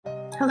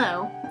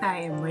Hello, I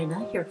am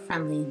Raina, your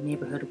friendly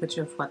neighborhood witch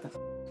of what the f.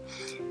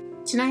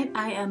 Tonight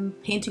I am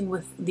painting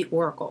with the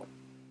Oracle.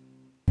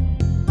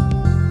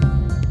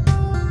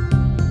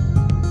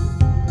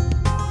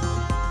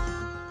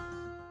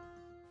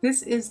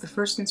 This is the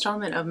first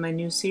installment of my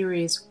new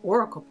series,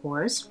 Oracle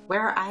Pours,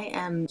 where I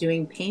am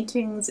doing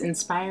paintings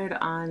inspired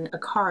on a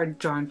card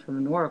drawn from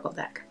an Oracle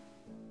deck.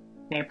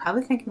 Now you're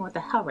probably thinking, what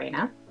the hell,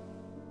 Raina?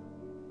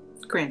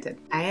 Granted,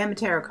 I am a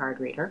tarot card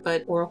reader,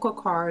 but Oracle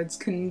cards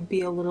can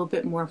be a little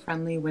bit more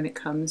friendly when it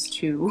comes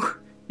to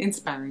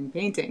inspiring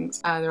paintings.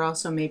 They're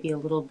also maybe a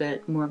little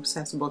bit more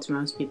accessible to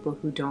most people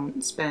who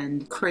don't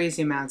spend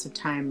crazy amounts of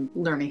time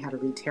learning how to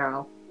read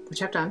tarot,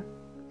 which I've done,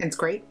 and it's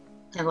great.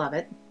 I love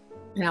it.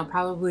 And I'll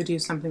probably do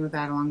something with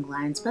that along the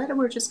lines, but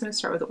we're just going to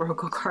start with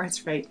Oracle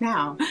cards right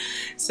now.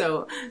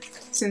 So,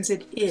 since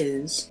it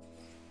is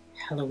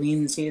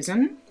Halloween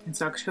season, it's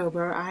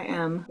October, I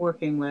am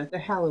working with the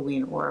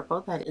Halloween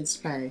Oracle that is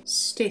by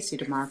Stacey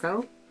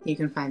DeMarco. You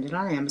can find it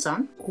on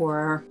Amazon,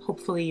 or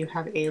hopefully you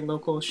have a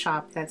local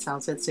shop that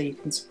sells it so you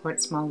can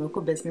support small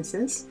local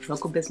businesses.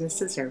 Local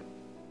businesses are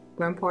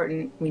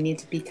important. We need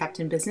to be kept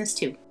in business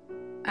too.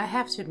 I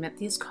have to admit,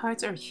 these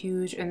cards are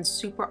huge and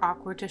super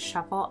awkward to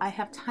shuffle. I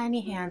have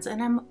tiny hands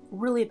and I'm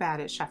really bad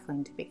at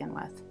shuffling to begin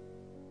with.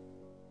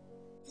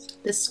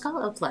 The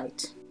Skull of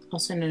Light,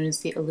 also known as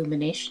the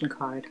Illumination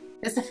card.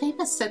 As the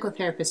famous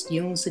psychotherapist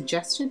Jung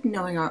suggested,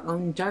 knowing our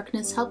own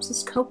darkness helps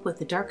us cope with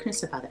the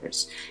darkness of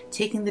others.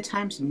 Taking the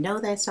time to know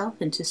thyself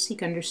and to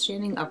seek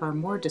understanding of our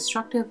more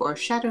destructive or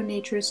shadow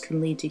natures can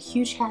lead to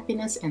huge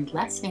happiness and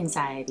less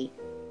anxiety.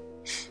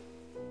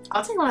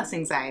 I'll take less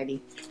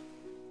anxiety.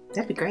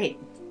 That'd be great.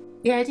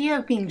 The idea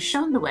of being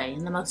shown the way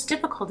in the most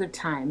difficult of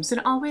times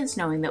and always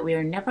knowing that we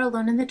are never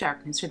alone in the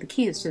darkness are the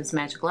keys to this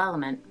magical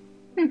element.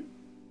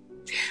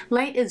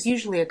 Light is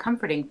usually a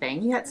comforting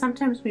thing, yet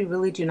sometimes we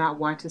really do not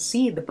want to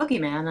see the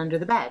boogeyman under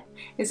the bed.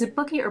 Is it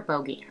boogie or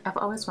bogey? I've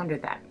always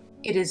wondered that.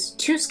 It is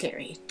too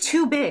scary,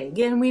 too big,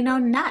 and we know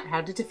not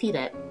how to defeat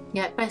it.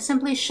 Yet by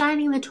simply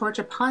shining the torch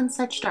upon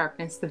such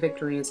darkness, the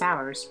victory is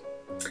ours.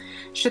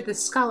 Should the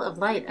Skull of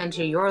Light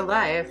enter your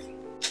life,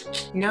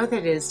 know that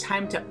it is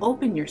time to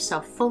open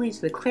yourself fully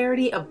to the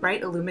clarity of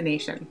bright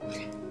illumination.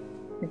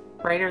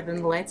 Brighter than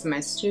the lights in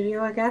my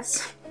studio, I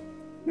guess.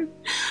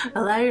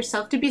 Allow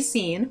yourself to be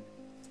seen.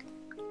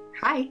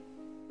 Hi.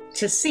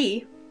 To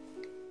see.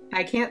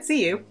 I can't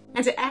see you.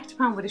 And to act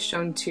upon what is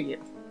shown to you.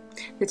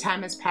 The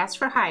time has passed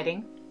for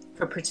hiding,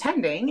 for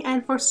pretending,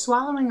 and for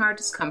swallowing our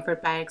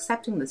discomfort by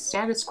accepting the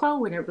status quo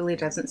when it really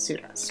doesn't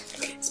suit us.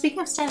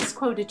 Speaking of status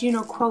quo, did you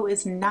know quo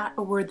is not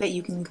a word that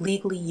you can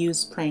legally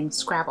use playing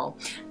Scrabble?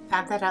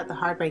 Found that out the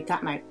hard way,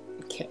 got my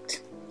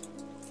kicked.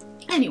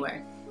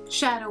 Anyway,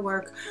 shadow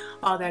work,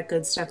 all that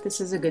good stuff. This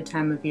is a good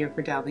time of year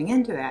for delving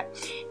into that.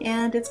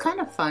 And it's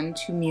kind of fun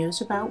to muse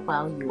about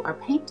while you are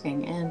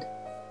painting. And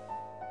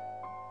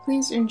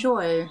please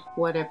enjoy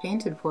what I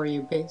painted for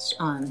you based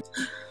on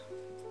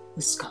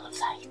the Skull of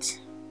Light.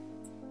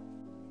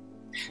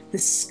 The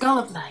Skull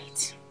of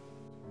Light.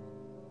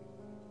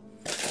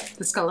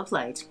 The Skull of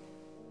Light.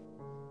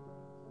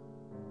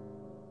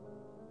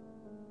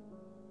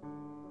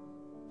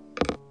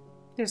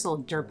 There's a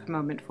little derp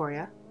moment for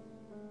you.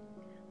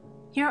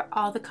 Here are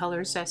all the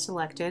colors I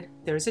selected.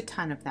 There's a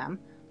ton of them.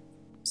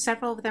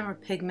 Several of them are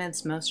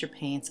pigments, most are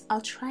paints.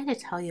 I'll try to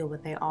tell you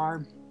what they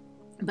are,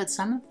 but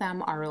some of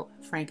them are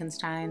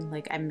Frankenstein.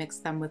 Like, I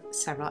mixed them with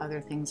several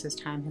other things as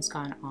time has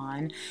gone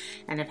on,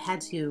 and I've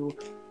had to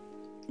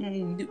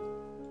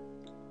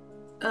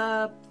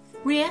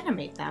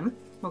reanimate them.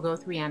 We'll go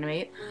with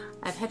reanimate.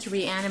 I've had to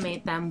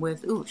reanimate them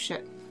with,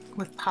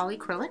 with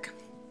polyacrylic,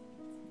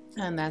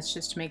 and that's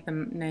just to make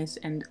them nice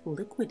and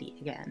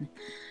liquidy again.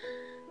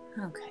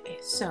 Okay,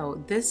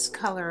 so this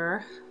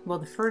color, well,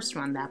 the first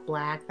one, that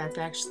black, that's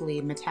actually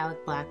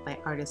Metallic Black by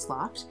Artist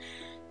Loft.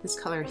 This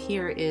color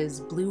here is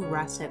Blue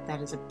Russet,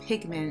 that is a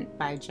pigment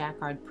by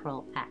Jacquard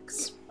Pearl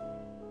Ex.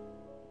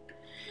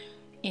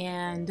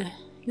 And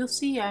you'll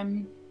see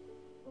I'm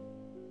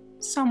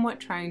somewhat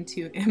trying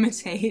to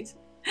imitate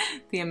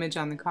the image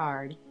on the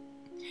card.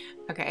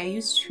 Okay, I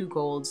used two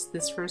golds.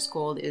 This first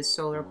gold is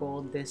Solar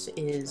Gold. This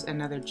is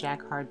another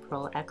Jacquard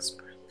Pearl Ex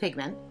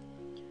pigment.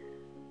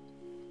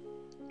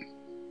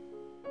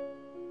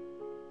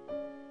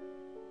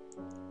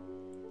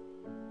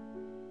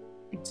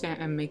 So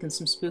I'm making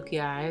some spooky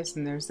eyes,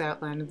 and there's the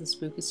outline of the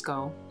spooky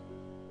skull.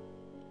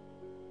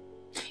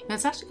 And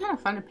it's actually kind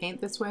of fun to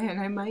paint this way, and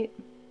I might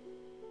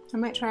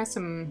try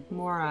some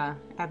more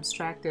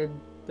abstracted,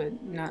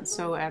 but not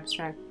so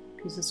abstract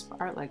pieces of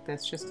art like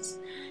this, just 'cause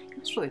it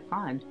was really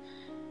fun.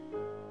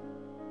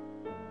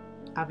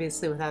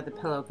 Obviously without the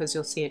pillow, because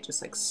you'll see it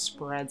just like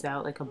spreads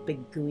out like a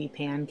big gooey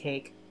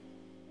pancake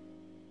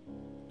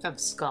of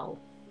skull.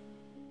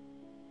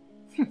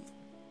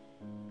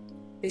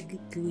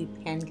 Big gooey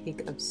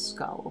pancake of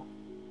skull.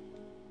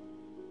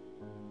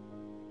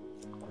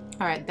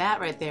 Alright, that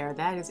right there,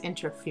 that is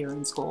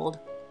Interference Gold.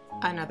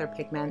 Another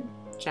pigment,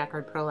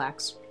 Jacquard Pearl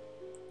Ex.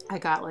 I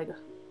got like,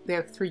 they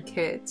have 3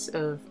 kits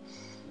of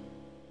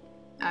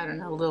I don't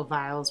know, little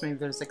vials. Maybe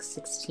there's like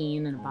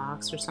 16 in a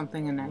box or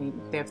something, and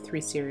they have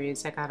 3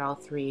 series. I got all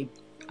 3.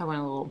 I went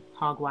a little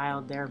hog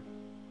wild there.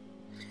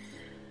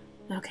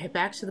 Okay,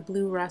 back to the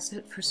blue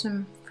russet for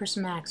some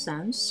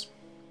accents.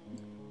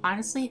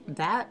 Honestly,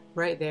 that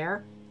right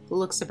there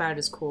looks about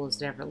as cool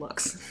as it ever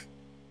looks.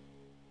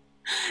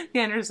 The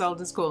end result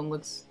is cool and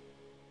looks,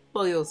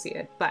 well, you'll see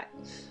it, but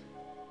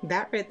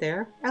that right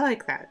there, I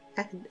like that.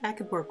 I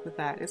could work with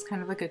that. It's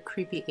kind of like a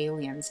creepy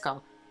alien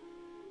skull.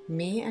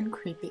 Me and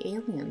creepy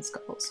alien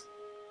skulls.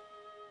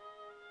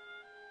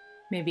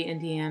 Maybe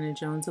Indiana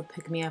Jones will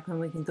pick me up and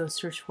we can go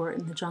search for it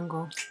in the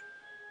jungle.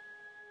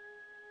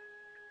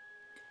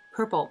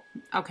 Purple.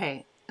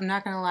 Okay, I'm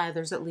not gonna lie,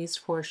 there's at least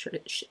 4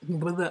 shades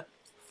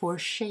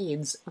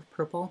of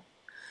purple.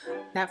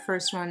 That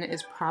first one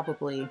is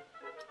probably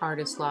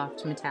Artist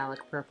Loft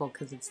Metallic Purple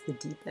because it's the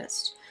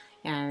deepest.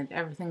 And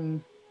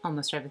everything,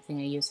 almost everything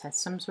I use has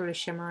some sort of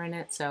shimmer in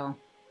it, so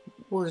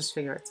we'll just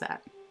figure it's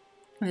that.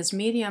 This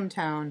medium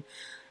tone,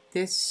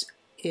 this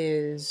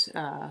is,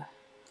 let's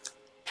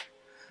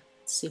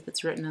see if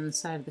it's written on the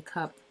side of the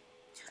cup.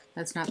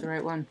 That's not the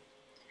right one.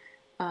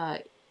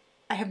 I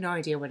have no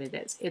idea what it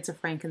is. It's a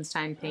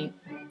Frankenstein paint.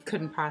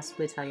 Couldn't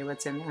possibly tell you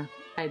what's in there.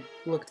 I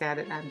looked at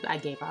it and I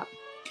gave up.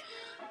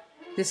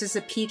 This is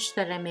a peach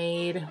that I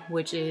made,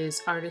 which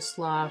is Artist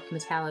Loft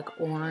Metallic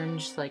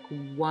Orange, like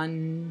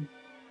 1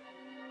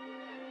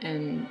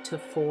 and to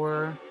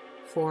 4.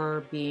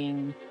 4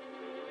 being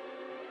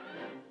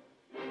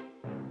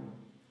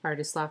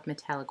Artist Loft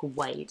Metallic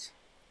White.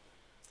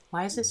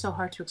 Why is it so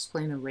hard to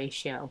explain a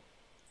ratio?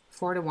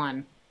 4 to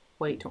 1,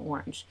 white to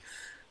orange.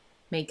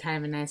 Made kind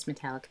of a nice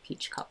metallic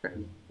peach color.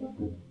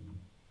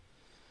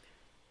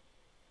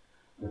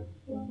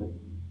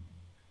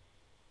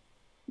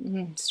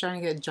 It's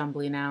starting to get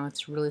jumbly now.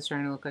 It's really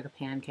starting to look like a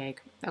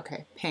pancake.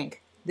 Okay,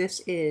 pink.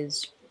 This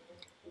is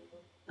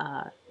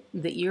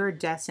the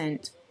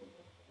iridescent,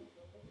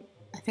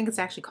 I think it's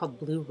actually called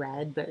Blue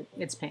Red, but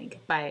it's pink,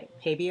 by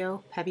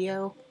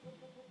Pebeo.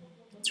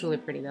 It's really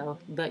pretty though.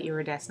 The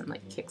iridescent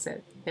like kicks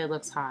it. It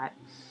looks hot.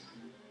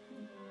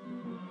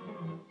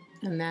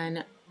 And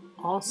then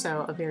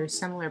also a very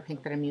similar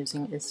pink that I'm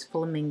using is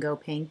Flamingo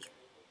Pink.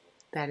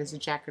 That is a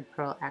Jacquard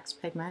Pearl Ex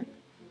pigment.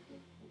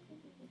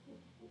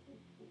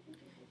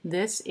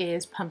 This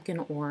is Pumpkin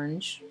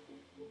Orange,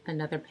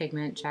 another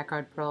pigment,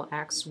 Jacquard Pearl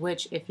Ex,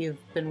 which if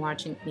you've been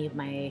watching any of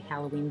my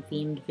Halloween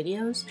themed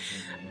videos,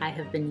 I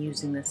have been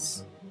using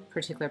this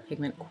particular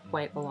pigment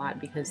quite a lot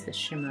because the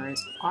shimmer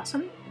is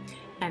awesome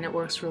and it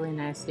works really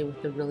nicely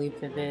with the really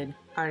vivid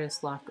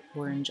Artist Loft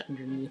Orange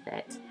underneath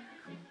it.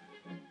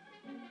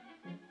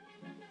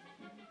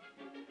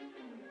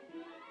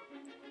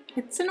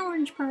 It's an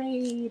orange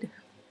parade!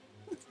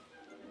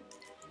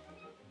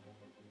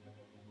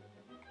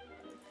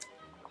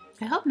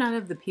 I hope none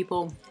of the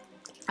people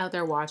out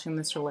there watching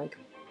this are like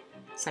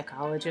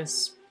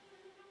psychologists.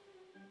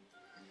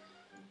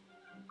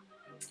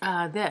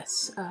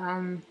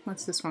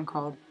 What's this one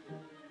called?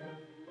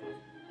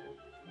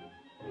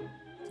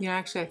 You know,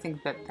 actually I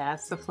think that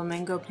that's the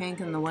Flamingo Pink,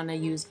 and the one I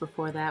used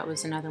before that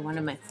was another one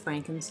of my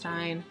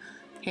Frankenstein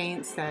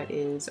paints that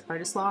is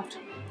Artist Loft.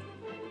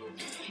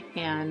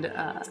 And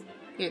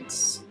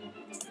it's...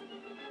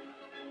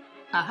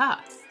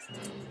 Aha!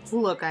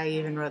 Look, I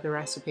even wrote the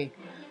recipe.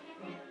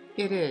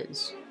 It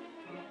is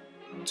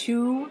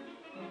 2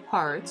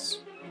 parts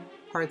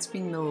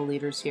being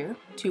milliliters here,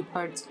 2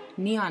 parts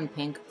neon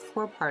pink,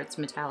 4 parts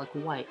metallic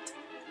white.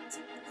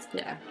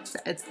 Yeah,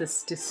 it's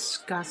this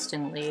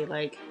disgustingly,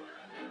 like,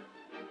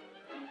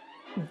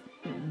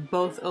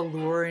 both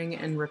alluring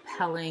and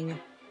repelling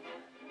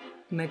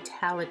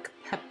metallic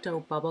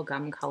Pepto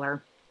bubblegum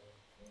color.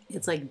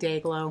 It's like day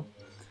glow.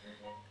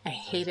 I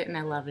hate it and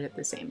I love it at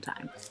the same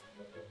time.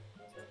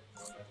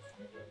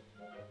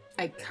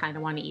 I kind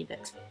of want to eat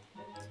it.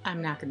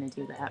 I'm not going to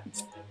do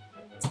that.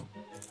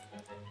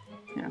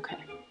 Okay.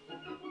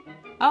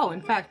 Oh,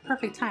 in fact,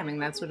 perfect timing.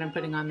 That's what I'm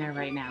putting on there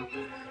right now.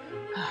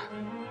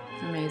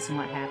 Amazing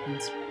what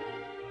happens.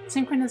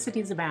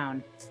 Synchronicities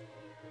abound.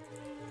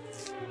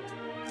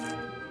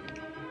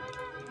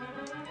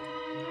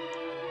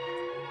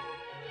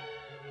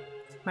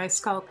 My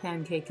skull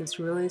pancake is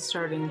really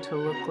starting to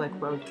look like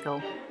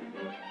roadkill.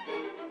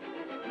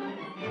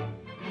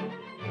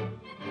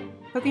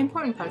 But the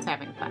important part's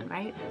having fun,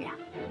 right? Yeah.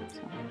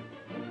 So.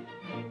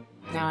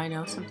 Now I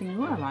know something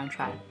new I want to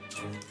try.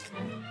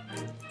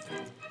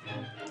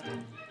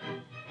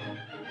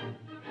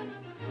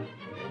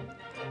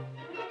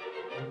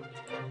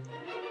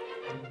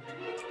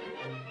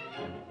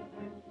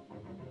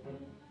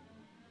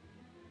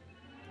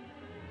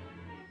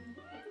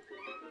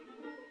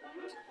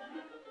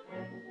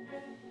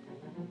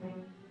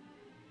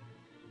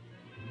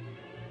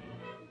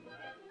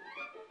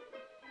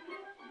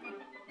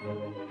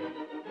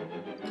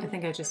 I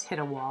think I just hit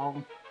a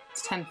wall.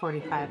 It's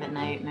 10:45 at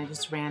night and I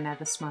just ran out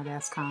of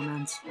smart-ass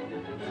comments.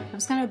 I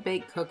was gonna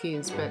bake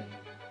cookies, but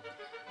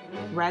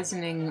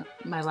resining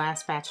my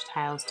last batch of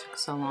tiles took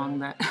so long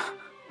that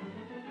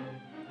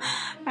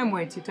I'm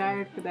way too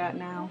tired for that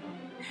now.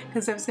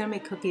 because I was going to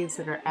make cookies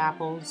that are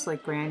apples,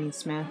 like Granny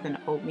Smith and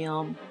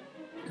oatmeal,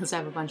 because I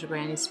have a bunch of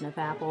Granny Smith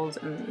apples,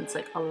 and it's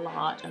like a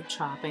lot of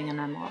chopping, and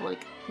I'm all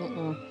like,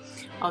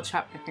 I'll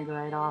chop my finger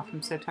right off.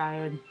 I'm so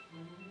tired.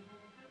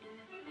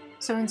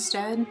 So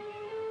instead,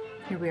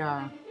 here we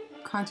are,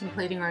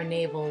 contemplating our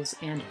navels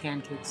and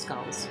pancake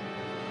skulls.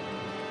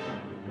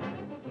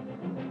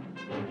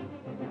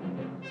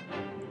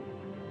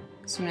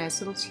 Some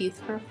nice little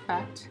teeth for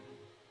effect.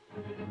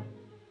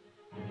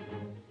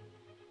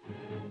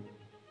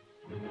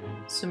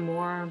 Some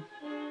more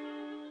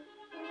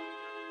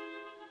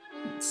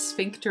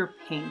sphincter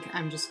pink,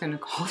 I'm just gonna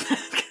call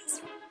that,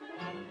 because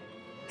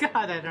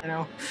God, I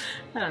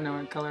don't know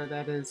what color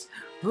that is.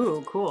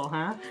 Ooh, cool,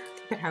 huh?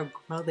 Look at how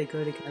well they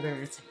go together.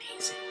 It's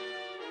amazing.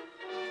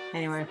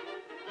 Anyway,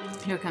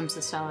 here comes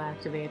the cell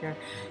activator.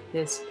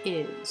 This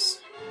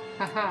is,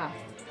 haha,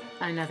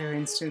 another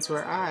instance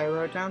where I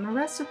wrote down the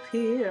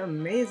recipe.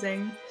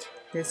 Amazing.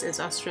 This is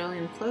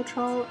Australian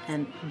Floetrol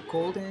and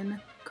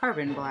Golden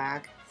Carbon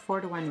Black,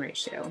 4:1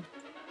 ratio.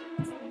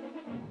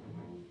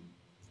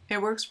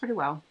 It works pretty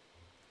well.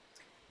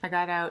 I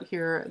got out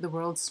here the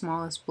world's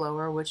smallest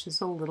blower, which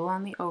is a little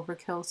on the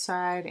overkill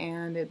side,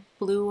 and it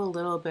blew a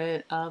little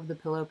bit of the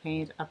pillow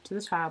paint up to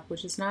the top,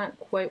 which is not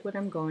quite what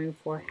I'm going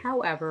for.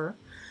 However,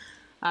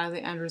 the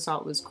end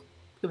result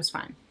was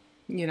fine.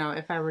 You know,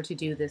 if I were to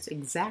do this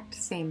exact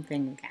same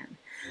thing again,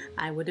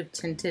 I would have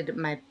tinted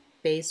my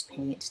base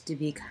paint to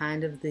be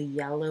kind of the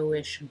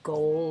yellowish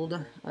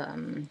gold,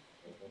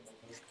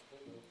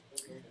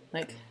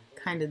 like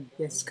kind of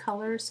this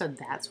color, so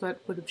that's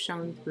what would have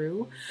shown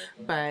through,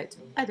 but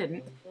I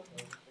didn't.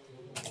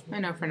 I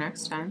know for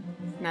next time.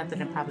 Not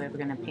that I'm probably ever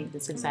going to paint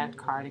this exact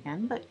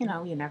cardigan, but you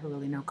know, you never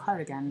really know.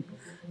 Cardigan.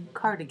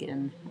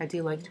 I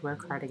do like to wear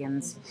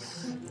cardigans.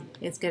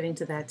 It's getting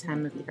to that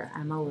time of year.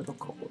 I'm a little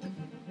cold.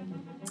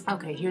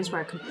 Okay, here's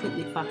where I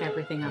completely fuck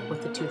everything up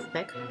with the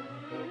toothpick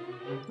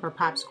or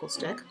popsicle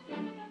stick.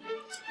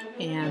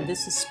 And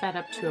this is sped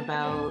up to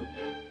about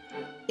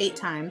 8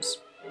 times,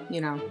 you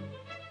know.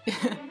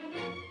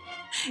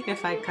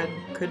 If I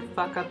could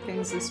fuck up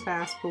things this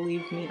fast,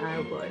 believe me, I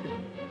would.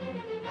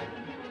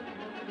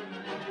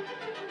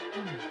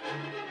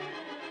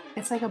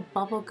 It's like a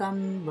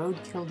bubblegum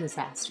roadkill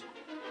disaster.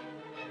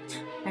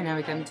 And now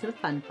we come to the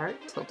fun part,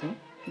 tilting.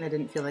 I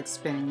didn't feel like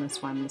spinning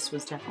this one. This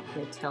was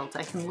definitely a tilt.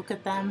 I can look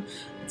at them.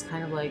 It's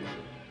kind of like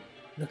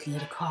looking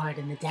at a card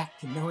in the deck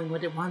and knowing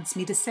what it wants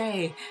me to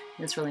say.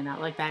 It's really not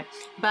like that.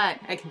 But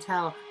I can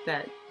tell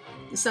that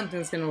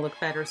something's going to look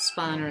better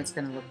spun or it's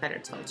going to look better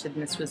tilted,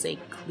 and this was a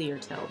clear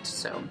tilt.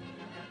 So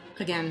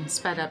again,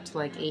 sped up to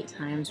like 8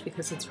 times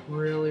because it's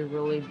really,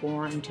 really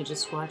boring to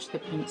just watch the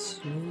paint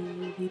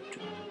slowly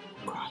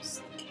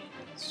across the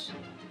canvas.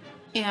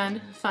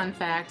 And fun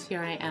fact,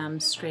 here I am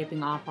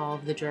scraping off all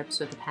of the drips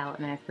with the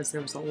palette knife because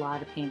there was a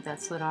lot of paint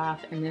that slid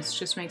off, and this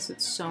just makes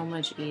it so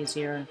much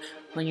easier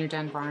when you're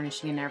done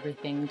varnishing and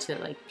everything to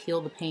like peel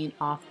the paint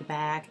off the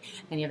back,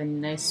 and you have a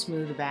nice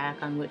smooth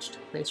back on which to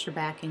place your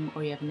backing,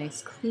 or you have a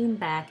nice clean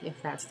back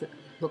if that's the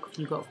look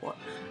you go for.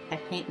 I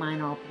paint mine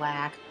all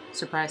black,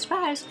 surprise,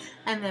 surprise,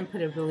 and then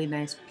put a really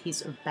nice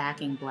piece of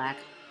backing black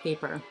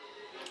paper.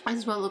 This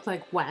is what it looked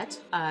like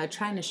wet.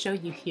 Trying to show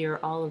you here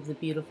all of the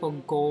beautiful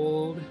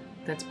gold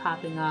that's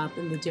popping up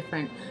and the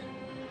different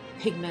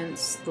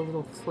pigments, the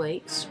little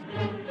flakes.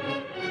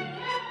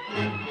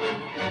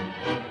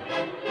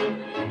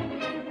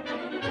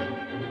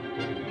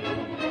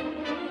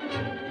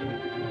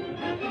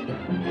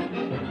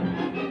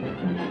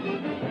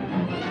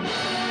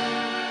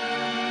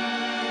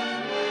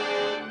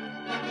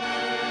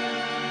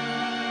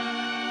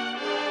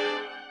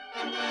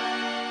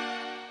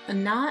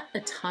 Not a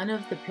ton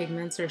of the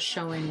pigments are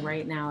showing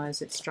right now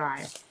as it's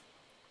dry,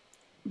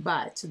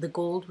 but the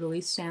gold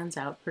really stands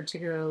out,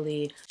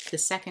 particularly the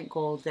second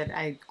gold that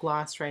I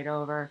glossed right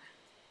over.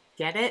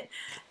 Get it?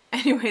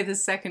 Anyway, the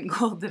second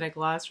gold that I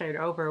glossed right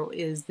over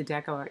is the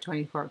Jacquard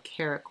 24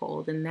 karat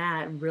gold, and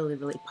that really,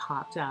 really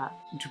popped up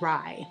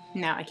dry.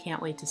 Now I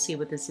can't wait to see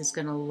what this is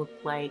going to look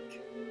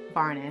like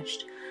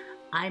varnished.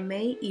 I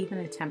may even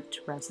attempt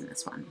to resin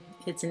this one.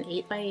 It's an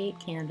 8x8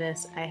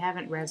 canvas. I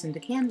haven't resined a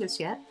canvas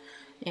yet,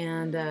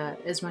 and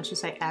as much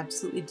as I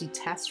absolutely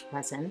detest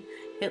resin,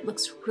 it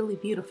looks really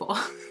beautiful.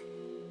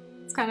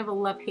 It's kind of a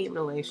love-hate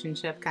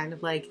relationship, kind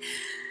of like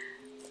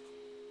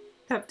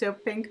Pepto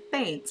Pink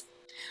paint.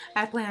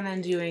 I plan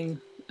on doing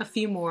a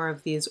few more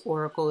of these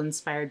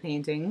Oracle-inspired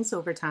paintings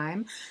over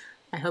time.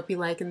 I hope you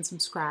like and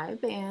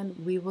subscribe,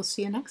 and we will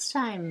see you next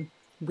time.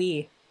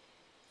 I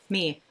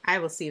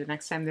will see you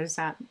next time. There's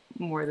not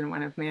more than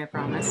one of me, I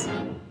promise.